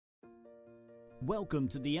Welcome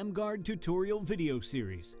to the mGuard tutorial video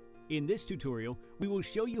series. In this tutorial, we will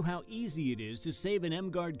show you how easy it is to save an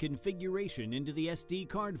mGuard configuration into the SD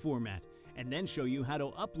card format, and then show you how to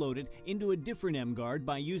upload it into a different mGuard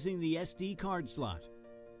by using the SD card slot.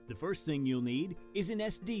 The first thing you'll need is an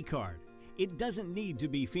SD card. It doesn't need to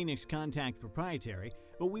be Phoenix Contact proprietary,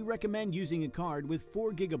 but we recommend using a card with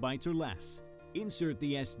 4 GB or less. Insert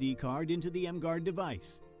the SD card into the mGuard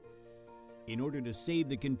device. In order to save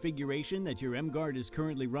the configuration that your mGuard is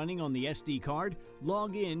currently running on the SD card,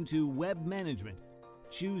 log in to Web Management.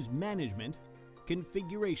 Choose Management,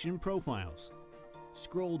 Configuration Profiles.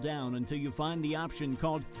 Scroll down until you find the option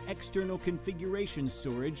called External Configuration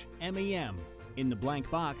Storage (MEM). In the blank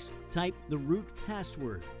box, type the root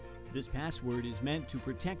password. This password is meant to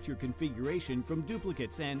protect your configuration from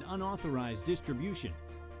duplicates and unauthorized distribution.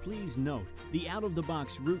 Please note, the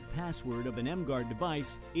out-of-the-box root password of an mGuard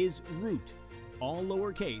device is root, all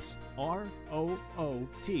lowercase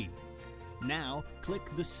R-O-O-T. Now, click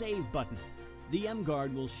the Save button. The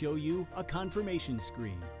mGuard will show you a confirmation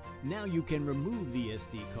screen. Now you can remove the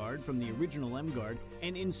SD card from the original mGuard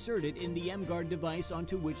and insert it in the mGuard device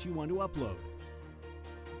onto which you want to upload.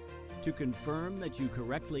 To confirm that you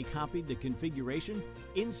correctly copied the configuration,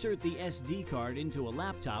 insert the SD card into a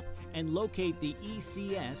laptop and locate the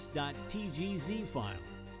ecs.tgz file.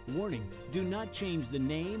 Warning: do not change the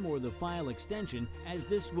name or the file extension, as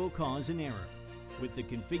this will cause an error. With the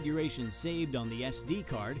configuration saved on the SD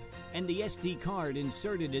card and the SD card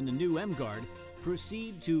inserted in the new mGuard,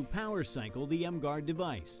 proceed to power cycle the mGuard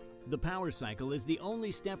device. The power cycle is the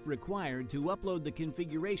only step required to upload the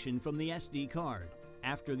configuration from the SD card.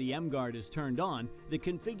 After the mGuard is turned on, the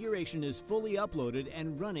configuration is fully uploaded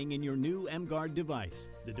and running in your new mGuard device.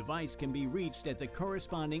 The device can be reached at the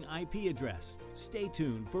corresponding IP address. Stay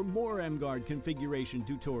tuned for more mGuard configuration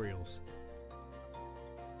tutorials.